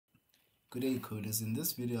Good day coders, in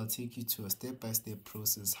this video I'll take you to a step-by-step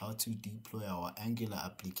process how to deploy our Angular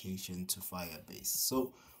application to Firebase.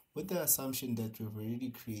 So with the assumption that we've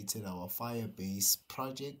already created our Firebase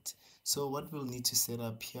project, so what we'll need to set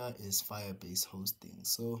up here is Firebase Hosting.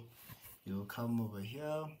 So you'll come over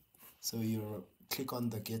here, so you'll click on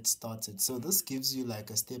the get started. So this gives you like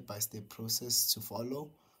a step-by-step process to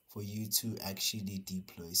follow for you to actually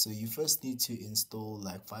deploy. So you first need to install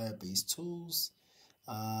like Firebase Tools.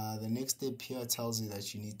 The next step here tells you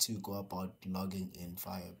that you need to go about logging in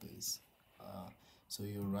Firebase. So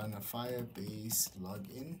you run a Firebase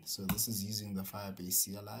login. So this is using the Firebase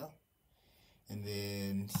CLI. And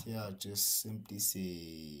then here just simply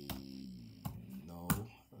say no.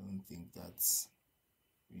 I don't think that's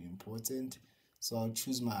really important. So I'll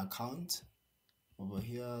choose my account over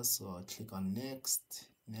here. So I'll click on next,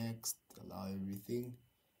 allow everything.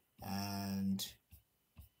 And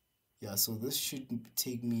yeah, so this should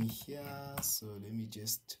take me here. So let me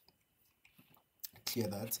just clear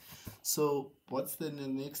that. So what's the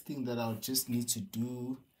next thing that I'll just need to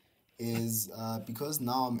do is because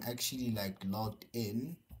now I'm actually like logged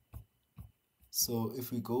in. So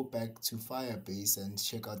if we go back to Firebase and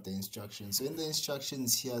check out the instructions, so in the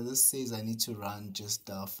instructions here, this says I need to run just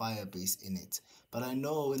Firebase init. But I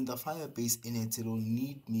know in the Firebase init, it will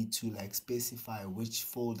need me to like specify which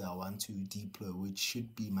folder I want to deploy, which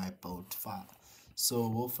should be my build file. So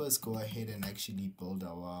we'll first go ahead and actually build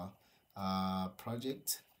our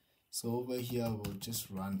project. So over here, we'll just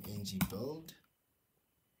run ng build.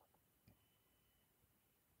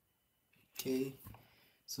 Okay.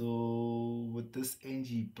 So with this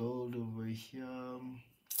ng build over here,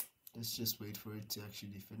 let's just wait for it to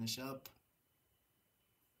actually finish up.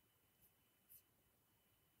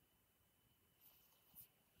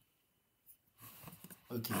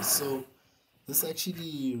 Okay, so this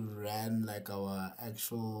actually ran like our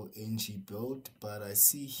actual ng build, but I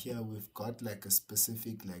see here we've got like a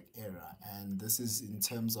specific like error, and this is in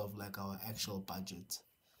terms of like our actual budget.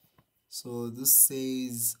 So this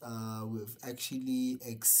says we've actually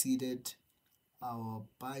exceeded our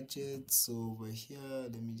budget. So over here,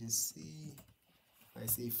 let me just see. If I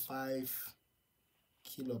say 5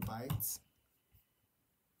 kilobytes,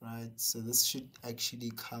 right? So this should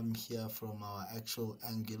actually come here from our actual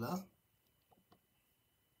Angular.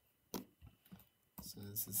 So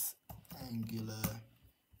this is Angular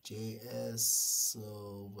JS. So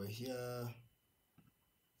over here, I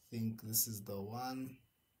think this is the one.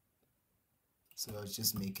 So I'll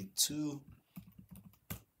just make it 2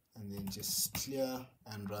 and then just clear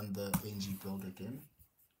and run the ng build again.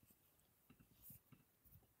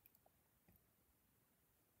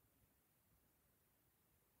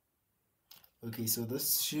 Okay, so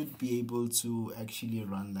this should be able to actually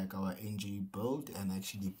run like our ng build and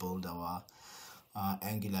actually build our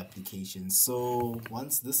Angular application. So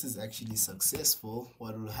once this is actually successful,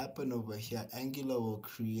 what will happen over here, Angular will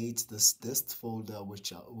create this dist folder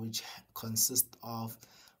which consists of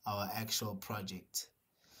our actual project.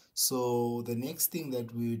 So the next thing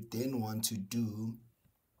that we then want to do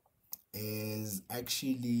is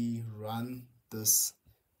actually run this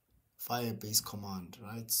Firebase command,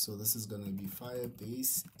 right? So this is going to be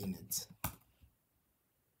Firebase init.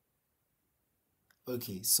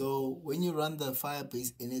 Okay, so when you run the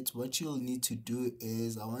Firebase init, what you'll need to do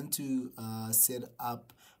is I want to set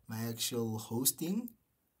up my actual hosting.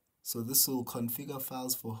 So this will configure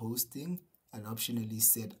files for hosting and optionally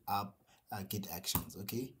set up get actions.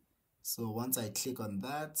 Okay, so once I click on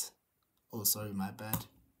that, oh sorry, my bad,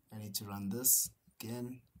 I need to run this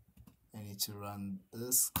again. I need to run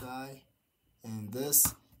this guy and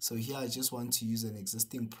this. So here I just want to use an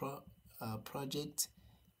existing project.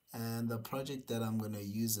 And the project that I'm going to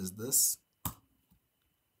use is this.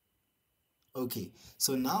 Okay,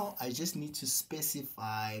 so now I just need to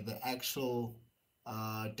specify the actual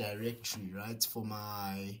directory, right, for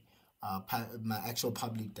my my actual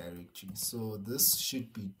public directory. So this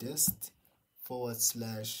should be dist /polling,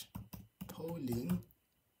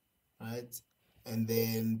 right? And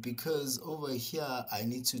then because over here I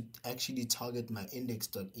need to actually target my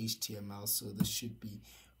index.html, so this should be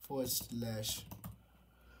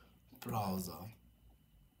 /browser.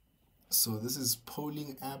 So this is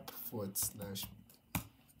polling app /browser.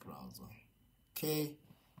 Okay,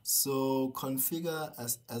 so configure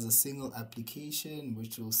as a single application,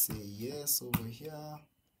 which will say yes over here.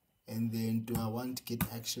 And then do I want to get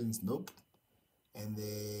actions? Nope. And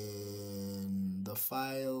then the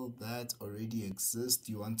file that already exists,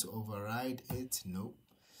 you want to override it? Nope.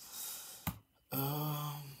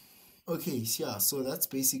 Okay, yeah, so that's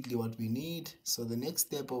basically what we need. So the next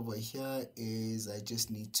step over here is I just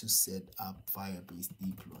need to set up Firebase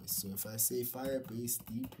deploy. So if I say Firebase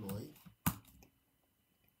deploy,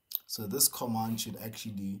 so this command should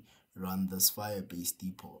actually run this Firebase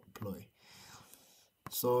deploy.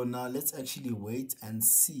 So now let's actually wait and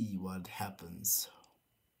see what happens.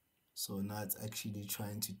 So now it's actually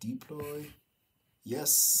trying to deploy.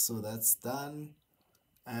 Yes, so that's done.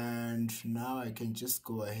 And now I can just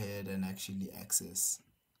go ahead and actually access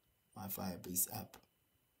my Firebase app.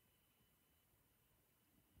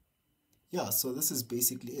 Yeah, so this is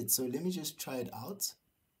basically it. So let me just try it out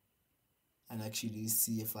and actually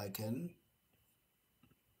see if I can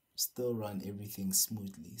still run everything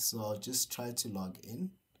smoothly. So I'll just try to log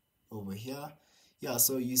in over here. Yeah,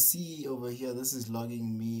 so you see over here, this is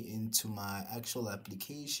logging me into my actual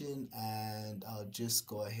application, and I'll just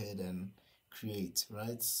go ahead and create,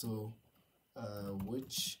 right? So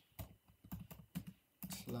which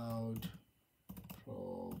cloud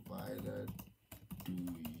provider do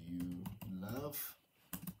you love?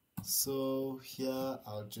 So here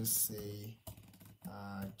I'll just say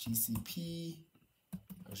GCP,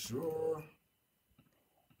 Azure,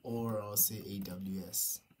 or I'll say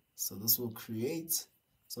AWS. So this will create.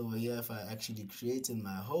 So over here, if I actually create in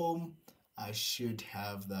my home, I should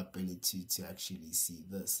have the ability to actually see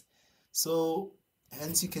this. So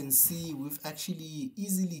as you can see, we've actually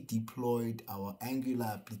easily deployed our Angular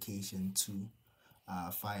application to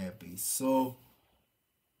Firebase. So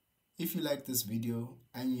if you like this video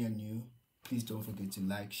and you're new, please don't forget to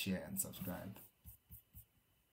like, share, and subscribe.